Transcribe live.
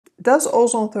Does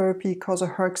ozone therapy cause a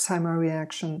Herxheimer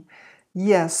reaction?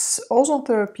 Yes, ozone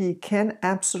therapy can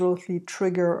absolutely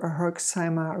trigger a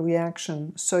Herxheimer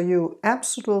reaction. So you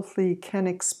absolutely can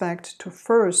expect to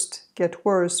first get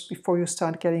worse before you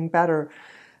start getting better,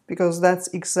 because that's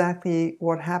exactly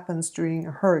what happens during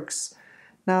a herx.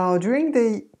 Now, during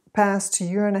the past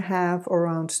year and a half,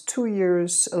 around 2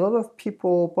 years, a lot of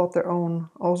people bought their own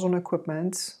ozone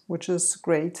equipment, which is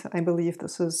great. I believe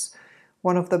this is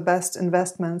one of the best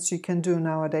investments you can do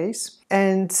nowadays.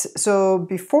 And so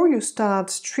before you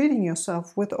start treating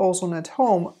yourself with ozone at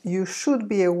home, you should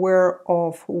be aware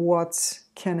of what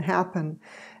can happen.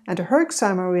 And a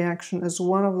Herxheimer reaction is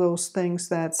one of those things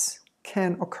that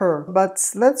can occur.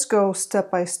 But let's go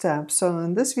step by step. So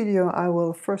in this video, I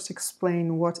will first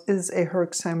explain what is a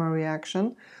Herxheimer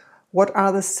reaction, what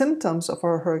are the symptoms of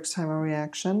our Herxheimer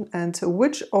reaction, and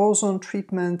which ozone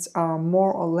treatments are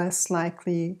more or less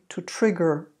likely to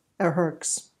trigger a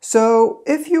herx. So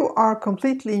if you are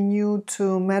completely new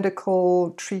to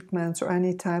medical treatments or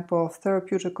any type of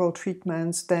therapeutical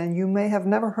treatments, then you may have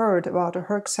never heard about a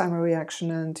Herxheimer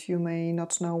reaction and you may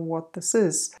not know what this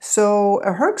is. So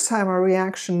a Herxheimer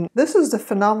reaction, this is the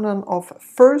phenomenon of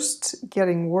first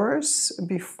getting worse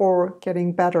before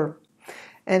getting better.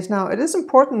 And now it is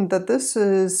important that this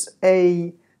is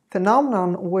a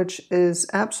phenomenon which is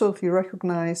absolutely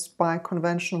recognized by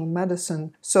conventional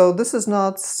medicine. So this is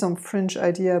not some fringe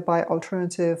idea by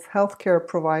alternative healthcare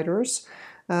providers.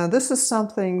 This is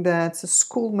something that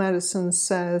school medicine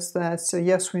says that,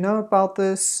 yes, we know about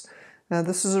this,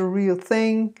 this is a real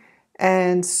thing.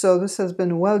 And so this has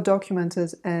been well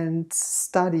documented and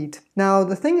studied. Now,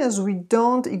 the thing is, we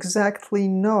don't exactly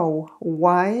know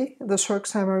why this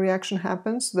Herxheimer reaction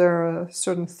happens. There are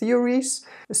certain theories.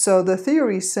 So the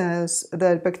theory says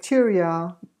that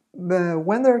bacteria,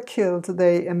 when they're killed,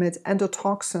 they emit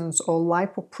endotoxins or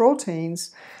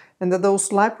lipoproteins, and that those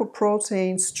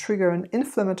lipoproteins trigger an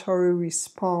inflammatory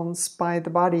response by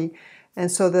the body. And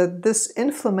so that this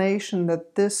inflammation,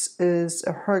 that this is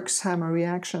a Herxheimer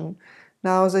reaction.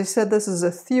 Now, as I said, this is a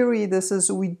theory.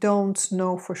 We don't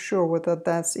know for sure whether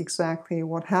that's exactly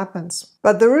what happens.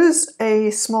 But there is a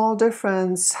small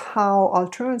difference how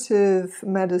alternative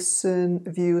medicine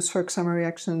views Herxheimer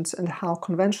reactions and how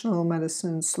conventional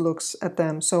medicine looks at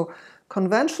them. So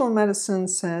conventional medicine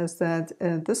says that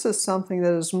this is something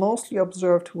that is mostly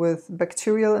observed with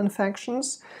bacterial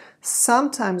infections,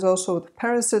 sometimes also with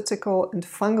parasitical and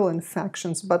fungal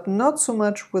infections, but not so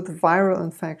much with viral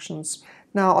infections.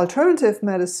 Now, alternative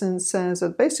medicine says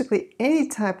that basically any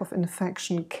type of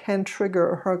infection can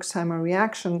trigger a Herxheimer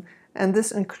reaction, and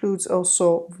this includes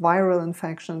also viral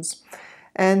infections.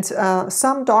 And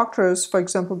some doctors, for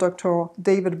example, Dr.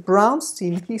 David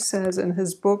Brownstein, he says in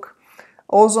his book,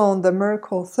 Ozone, the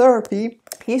Miracle Therapy,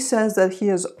 he says that he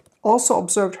has also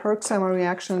observed Herxheimer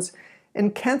reactions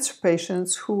in cancer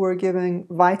patients who were given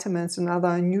vitamins and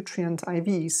other nutrient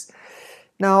IVs.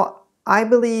 Now, I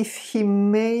believe he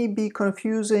may be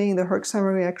confusing the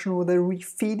Herxheimer reaction with a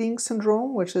refeeding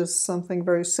syndrome, which is something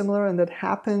very similar, and that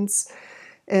happens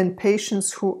in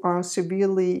patients who are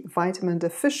severely vitamin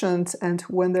deficient and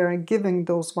when they're giving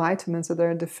those vitamins that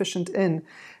they're deficient in.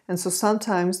 And so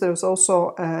sometimes there's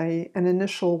also an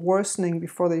initial worsening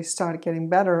before they start getting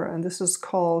better, and this is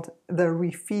called the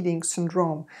refeeding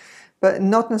syndrome. But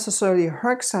not necessarily a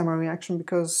Herxheimer reaction,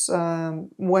 because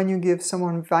when you give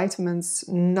someone vitamins,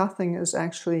 nothing is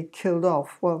actually killed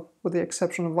off. Well, with the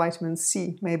exception of vitamin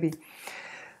C, maybe.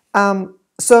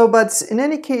 But in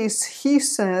any case, he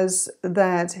says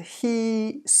that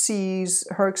he sees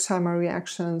Herxheimer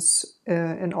reactions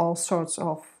in all sorts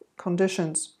of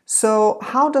conditions. So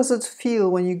how does it feel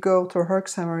when you go through a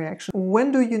Herxheimer reaction?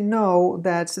 When do you know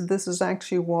that this is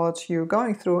actually what you're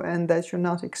going through and that you're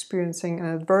not experiencing an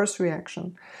adverse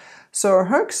reaction? So a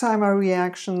Herxheimer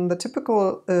reaction, the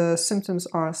typical symptoms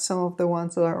are some of the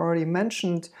ones that I already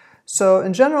mentioned. So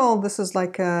in general, this is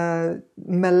like a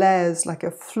malaise, like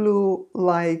a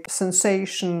flu-like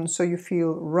sensation. So you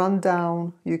feel run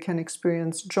down, you can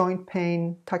experience joint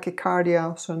pain,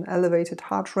 tachycardia, so an elevated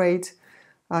heart rate.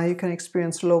 You can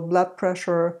experience low blood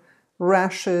pressure,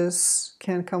 rashes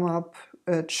can come up,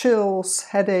 chills,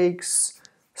 headaches,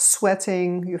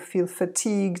 sweating, you feel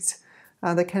fatigued.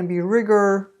 There can be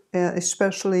rigor,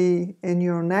 especially in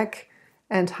your neck,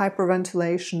 and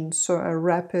hyperventilation, so a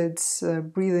rapid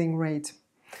breathing rate.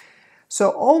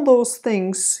 So all those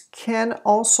things can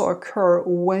also occur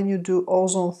when you do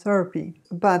ozone therapy.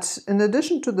 But in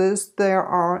addition to this, there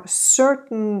are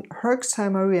certain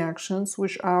Herxheimer reactions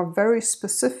which are very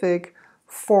specific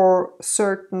for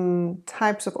certain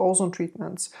types of ozone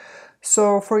treatments.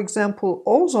 So, for example,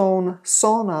 ozone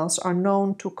saunas are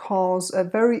known to cause a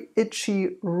very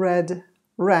itchy red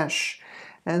rash.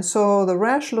 And so the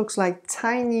rash looks like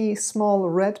tiny, small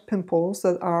red pimples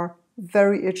that are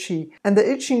very itchy. And the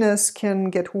itchiness can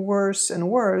get worse and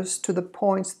worse to the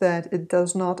point that it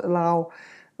does not allow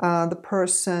the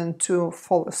person to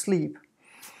fall asleep.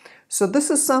 So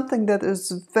this is something that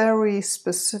is very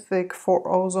specific for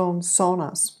ozone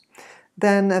saunas.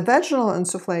 Then vaginal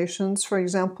insufflations, for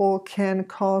example, can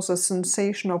cause a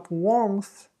sensation of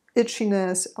warmth,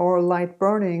 itchiness, or light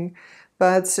burning,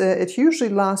 but it usually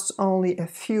lasts only a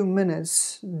few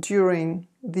minutes during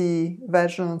the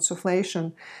vaginal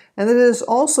insufflation. And it is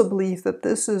also believed that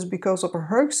this is because of a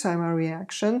Herxheimer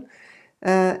reaction,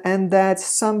 and that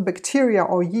some bacteria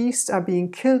or yeast are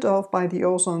being killed off by the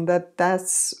ozone,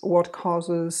 that's what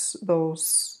causes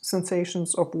those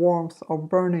sensations of warmth or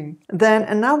burning. Then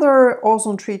another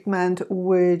ozone treatment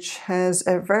which has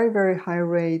a very, very high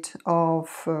rate of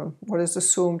what is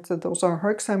assumed that those are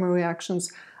Herxheimer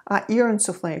reactions are ear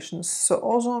insufflations. So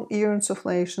ozone ear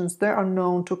insufflations, they are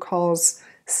known to cause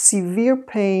severe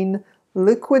pain,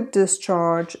 liquid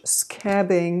discharge,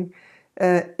 scabbing,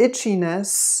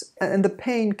 itchiness, and the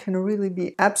pain can really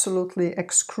be absolutely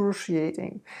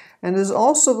excruciating. And it is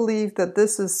also believed that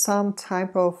this is some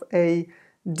type of a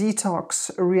detox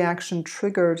reaction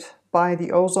triggered by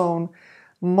the ozone,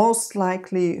 most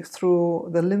likely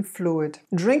through the lymph fluid.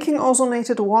 Drinking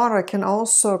ozonated water can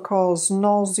also cause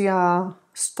nausea,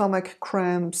 stomach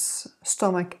cramps,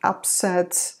 stomach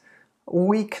upset,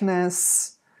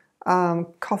 weakness,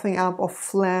 coughing up of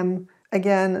phlegm.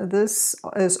 Again, this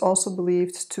is also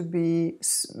believed to be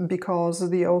because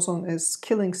the ozone is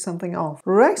killing something off.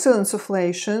 Rectal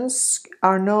insufflations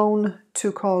are known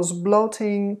to cause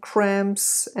bloating,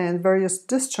 cramps, and various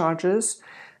discharges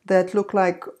that look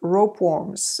like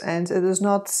ropeworms, and it is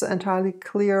not entirely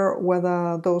clear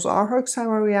whether those are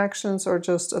Herxheimer reactions or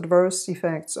just adverse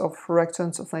effects of rectal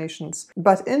insufflations.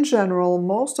 But in general,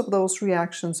 most of those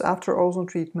reactions after ozone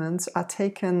treatments are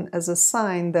taken as a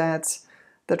sign that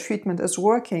the treatment is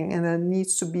working and it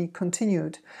needs to be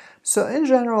continued. So in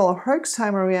general,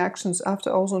 Herxheimer reactions after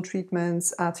ozone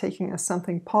treatments are taken as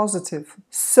something positive.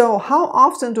 So how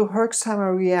often do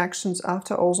Herxheimer reactions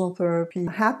after ozone therapy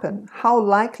happen? How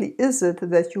likely is it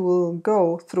that you will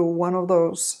go through one of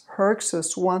those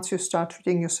herxes once you start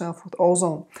treating yourself with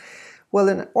ozone? Well,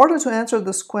 in order to answer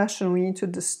this question, we need to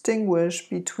distinguish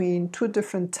between two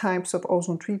different types of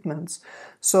ozone treatments.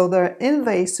 So there are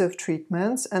invasive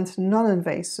treatments and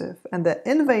non-invasive. And the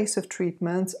invasive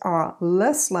treatments are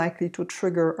less likely to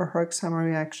trigger a Herxheimer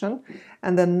reaction,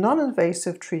 and the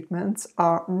non-invasive treatments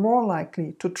are more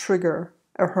likely to trigger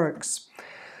a herx.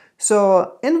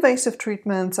 So invasive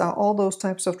treatments are all those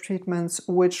types of treatments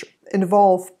which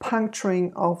involve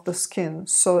puncturing of the skin.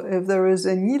 So if there is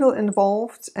a needle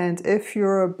involved and if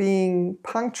you're being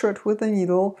punctured with a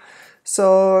needle,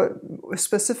 so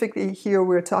specifically here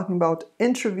we're talking about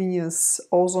intravenous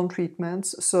ozone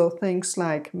treatments, so things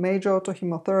like major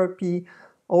autochemotherapy,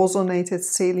 ozonated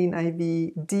saline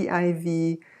IV,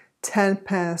 DIV,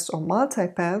 10-pass or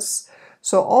multi-pass.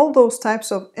 So all those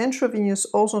types of intravenous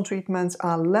ozone treatments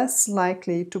are less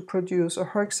likely to produce a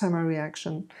Herxheimer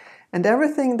reaction. And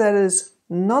everything that is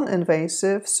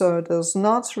non-invasive, so it does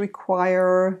not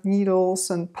require needles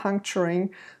and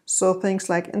puncturing, so things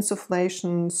like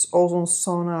insufflations, ozone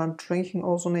sauna, drinking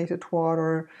ozonated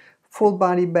water, full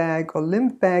body bag or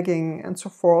lymph bagging, and so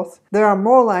forth, they are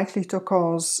more likely to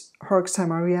cause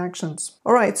Herxheimer reactions.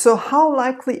 All right, so how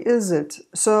likely is it?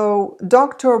 So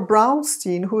Dr.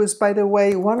 Brownstein, who is, by the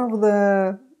way,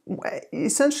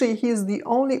 essentially he is the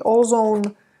only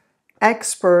ozone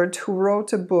expert who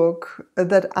wrote a book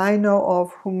that I know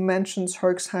of who mentions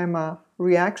Herxheimer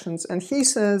reactions, and he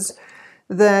says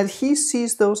that he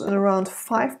sees those in around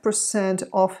 5%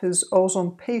 of his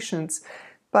ozone patients.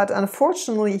 But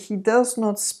unfortunately, he does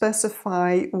not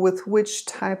specify with which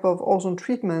type of ozone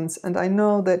treatments, and I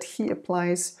know that he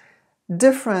applies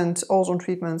different ozone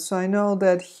treatments. So I know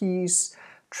that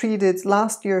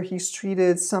last year he's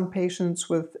treated some patients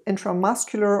with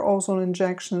intramuscular ozone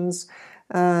injections,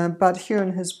 but here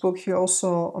in his book he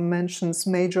also mentions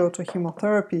major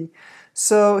autochemotherapy.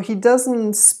 So he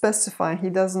doesn't specify, he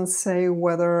doesn't say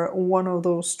whether one of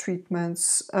those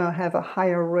treatments have a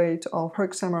higher rate of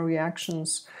Herxheimer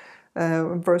reactions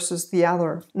versus the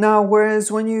other. Now,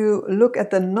 whereas when you look at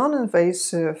the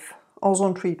non-invasive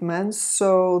ozone treatments,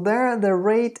 so there the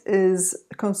rate is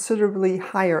considerably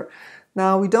higher.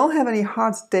 Now, we don't have any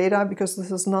hard data because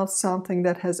this is not something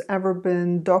that has ever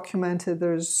been documented.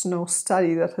 There's no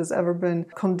study that has ever been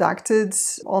conducted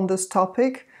on this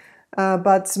topic.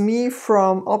 But me,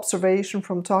 from observation,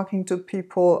 from talking to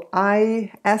people,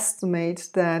 I estimate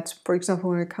that, for example,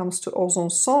 when it comes to ozone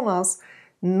saunas,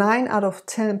 9 out of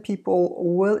 10 people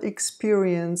will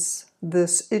experience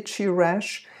this itchy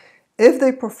rash if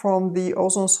they perform the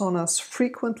ozone saunas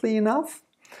frequently enough,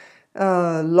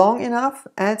 long enough,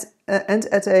 and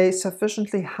at a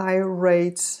sufficiently high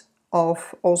rate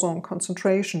of ozone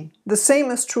concentration. The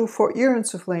same is true for ear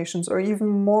insufflations, or even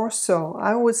more so.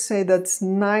 I would say that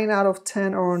 9 out of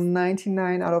 10 or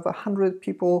 99 out of 100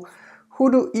 people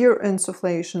who do ear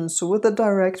insufflations with the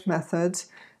direct method,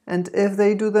 and if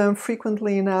they do them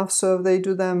frequently enough, so if they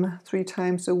do them 3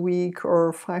 times a week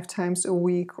or 5 times a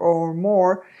week or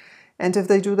more, and if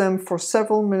they do them for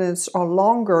several minutes or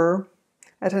longer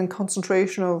at a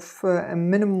concentration of a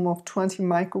minimum of 20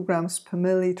 micrograms per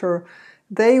milliliter,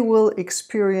 they will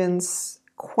experience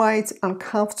quite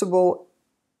uncomfortable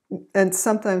and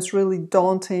sometimes really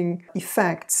daunting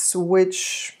effects,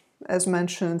 which, as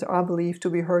mentioned, are believed to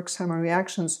be Herxheimer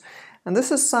reactions. And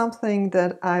this is something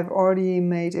that I've already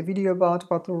made a video about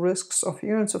the risks of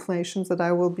ear insufflations, that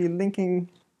I will be linking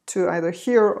to either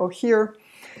here or here.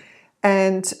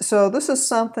 And so this is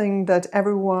something that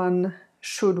everyone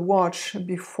should watch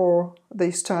before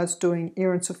they start doing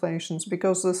ear insufflations,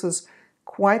 because this is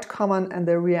quite common and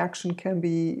the reaction can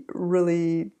be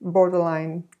really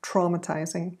borderline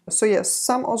traumatizing. So yes,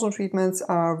 some ozone treatments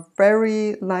are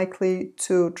very likely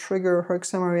to trigger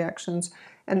Herxheimer reactions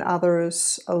and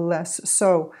others less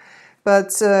so.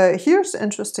 But here's the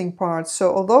interesting part.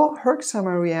 So although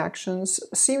Herxheimer reactions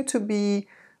seem to be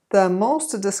the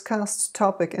most discussed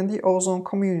topic in the ozone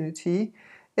community,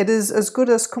 it is as good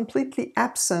as completely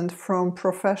absent from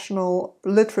professional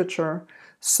literature.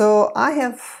 So I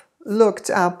have looked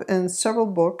up in several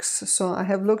books. So I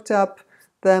have looked up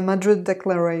the Madrid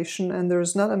Declaration, and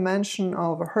there's not a mention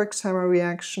of a Herxheimer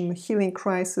reaction, healing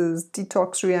crisis,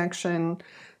 detox reaction,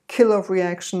 kill-off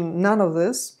reaction, none of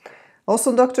this.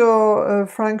 Also, Dr.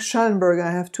 Frank Schellenberg,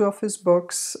 I have 2 of his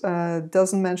books,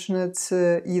 doesn't mention it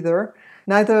either.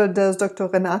 Neither does Dr.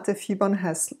 Renate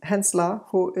Fiebern-Hensler,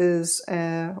 who is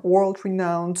a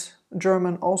world-renowned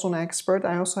German ozone expert.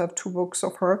 I also have 2 books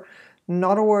of her,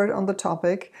 not a word on the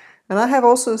topic. And I have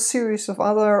also a series of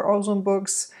other ozone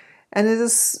books, and it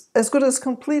is as good as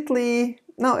completely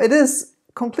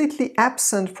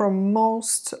absent from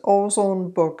most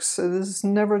ozone books. It is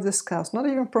never discussed. Not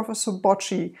even Professor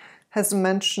Bocci has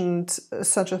mentioned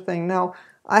such a thing. Now,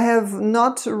 I have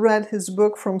not read his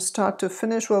book from start to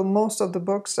finish. Well, most of the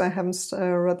books I haven't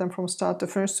read them from start to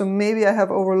finish, so maybe I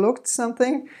have overlooked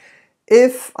something.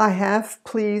 If I have,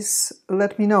 please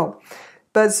let me know.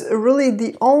 But really,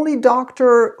 the only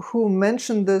doctor who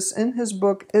mentioned this in his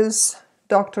book is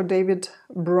Dr. David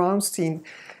Brownstein.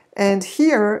 And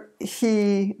here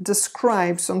he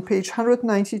describes on page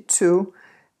 192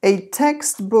 a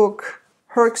textbook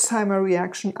Herxheimer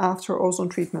reaction after ozone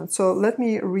treatment. So let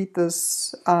me read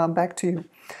this back to you.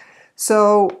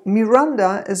 So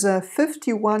Miranda is a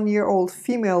 51-year-old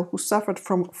female who suffered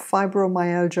from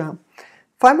fibromyalgia.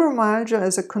 Fibromyalgia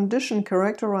is a condition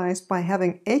characterized by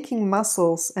having aching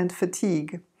muscles and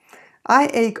fatigue.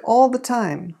 "I ache all the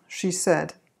time," she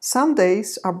said. "Some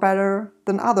days are better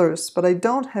than others, but I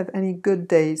don't have any good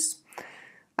days.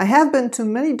 I have been to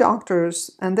many doctors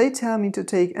and they tell me to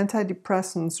take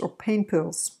antidepressants or pain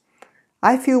pills.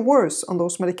 I feel worse on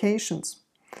those medications."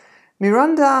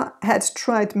 Miranda had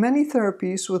tried many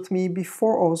therapies with me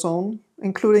before ozone,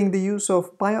 including the use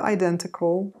of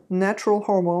bioidentical, natural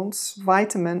hormones,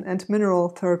 vitamin and mineral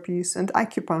therapies, and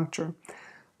acupuncture.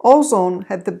 Ozone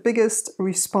had the biggest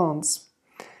response.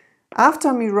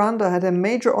 After Miranda had a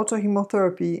major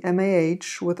autohemotherapy,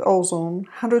 MAH, with ozone,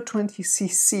 120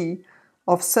 cc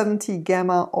of 70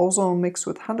 gamma ozone mixed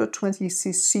with 120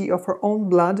 cc of her own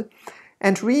blood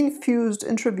and reinfused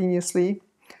intravenously,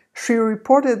 she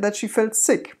reported that she felt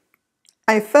sick.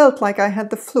 "I felt like I had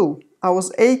the flu. I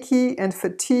was achy and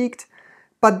fatigued,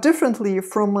 but differently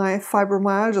from my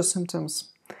fibromyalgia symptoms.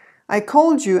 I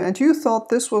called you and you thought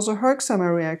this was a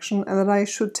Herxheimer reaction and that I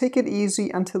should take it easy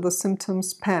until the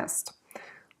symptoms passed.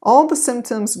 All the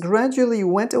symptoms gradually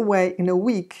went away in a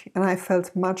week and I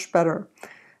felt much better.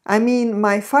 I mean,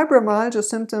 my fibromyalgia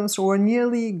symptoms were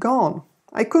nearly gone.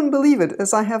 I couldn't believe it,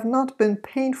 as I have not been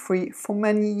pain-free for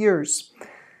many years.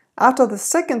 After the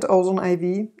second ozone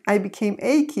IV, I became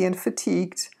achy and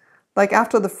fatigued, like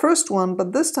after the first one,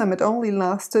 but this time it only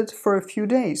lasted for a few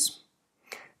days.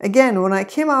 Again, when I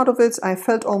came out of it, I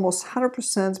felt almost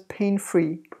 100%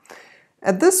 pain-free.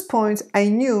 At this point, I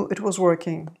knew it was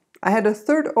working. I had a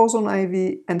third ozone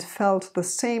IV and felt the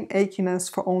same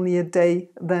achiness for only a day,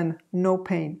 then no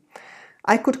pain.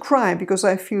 I could cry because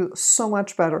I feel so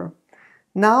much better.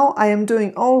 Now I am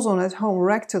doing ozone at home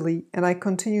rectally and I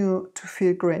continue to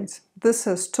feel great. This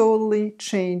has totally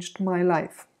changed my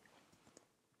life.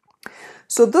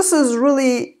 So this is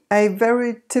really a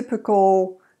very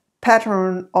typical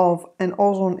pattern of an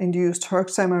ozone-induced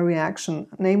Herxheimer reaction,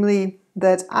 namely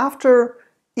that after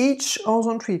each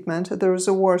ozone treatment there is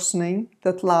a worsening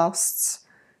that lasts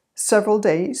several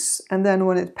days, and then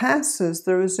when it passes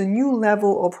there is a new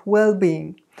level of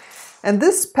well-being. And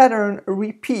this pattern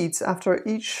repeats after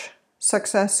each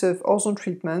successive ozone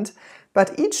treatment,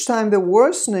 but each time the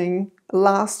worsening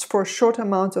lasts for a short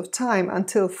amount of time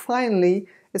until finally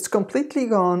it's completely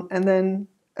gone, and then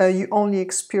you only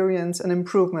experience an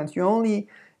improvement. You only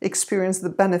experience the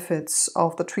benefits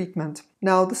of the treatment.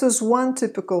 Now, this is one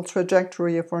typical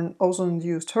trajectory for an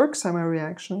ozone-induced Herxheimer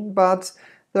reaction, but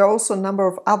there are also a number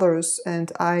of others,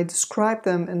 and I describe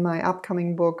them in my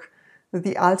upcoming book,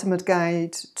 The Ultimate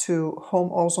Guide to Home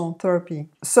Ozone Therapy.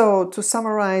 So, to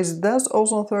summarize, does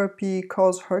ozone therapy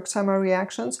cause Herxheimer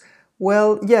reactions?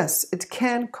 Well, yes, it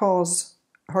can cause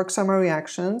Herxheimer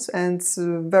reactions, and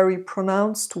very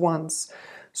pronounced ones.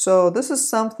 So this is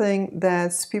something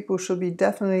that people should be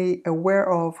definitely aware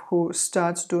of who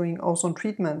start doing ozone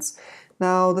treatments.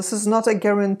 Now, this is not a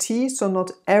guarantee, so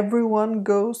not everyone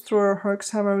goes through a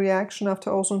Herxheimer reaction after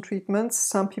ozone treatments.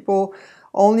 Some people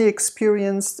only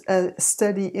experienced a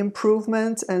steady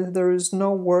improvement and there is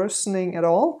no worsening at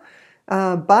all.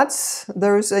 But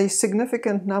there is a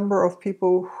significant number of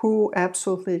people who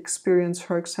absolutely experience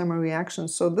Herxheimer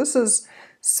reactions. So this is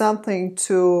something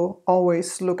to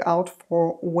always look out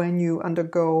for when you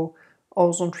undergo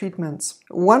ozone treatments.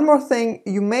 One more thing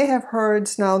you may have heard,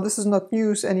 now this is not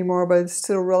news anymore, but it's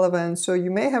still relevant. So you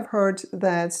may have heard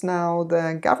that now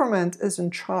the government is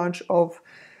in charge of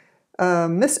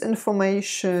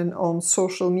misinformation on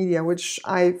social media, which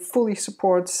I fully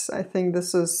support. I think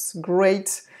this is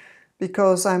great,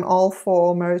 because I'm all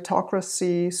for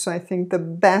meritocracy. So I think the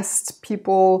best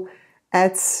people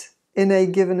in a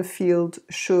given field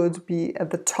should be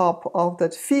at the top of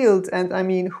that field. And I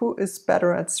mean, who is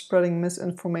better at spreading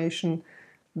misinformation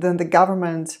than the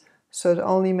government? So it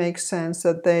only makes sense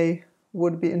that they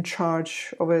would be in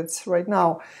charge of it right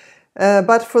now.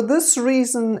 But for this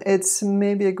reason, it's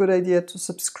maybe a good idea to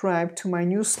subscribe to my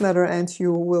newsletter, and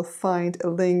you will find a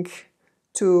link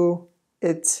to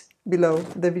it below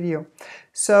the video.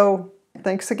 So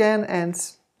thanks again and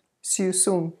see you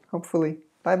soon, hopefully.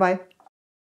 Bye bye.